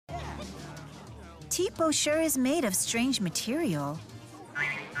Tipo sure is made of strange material.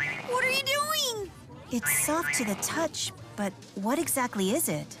 What are you doing? It's soft to the touch, but what exactly is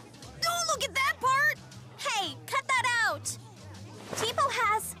it? Don't look at that part! Hey, cut that out! Tipo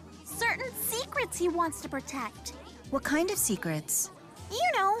has certain secrets he wants to protect. What kind of secrets?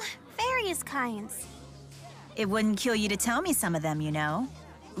 You know, various kinds. It wouldn't kill you to tell me some of them, you know.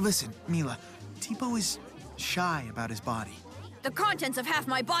 Listen, Mila, Tipo is shy about his body. The contents of half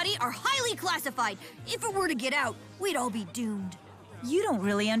my body are highly classified. If it were to get out, we'd all be doomed. You don't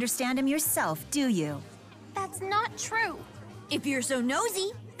really understand him yourself, do you? That's not true. If you're so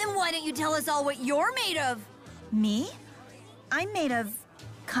nosy, then why don't you tell us all what you're made of? Me? I'm made of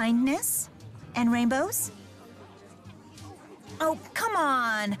kindness and rainbows. Oh, come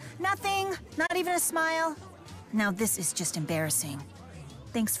on. Nothing? Not even a smile? Now this is just embarrassing.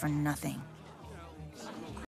 Thanks for nothing.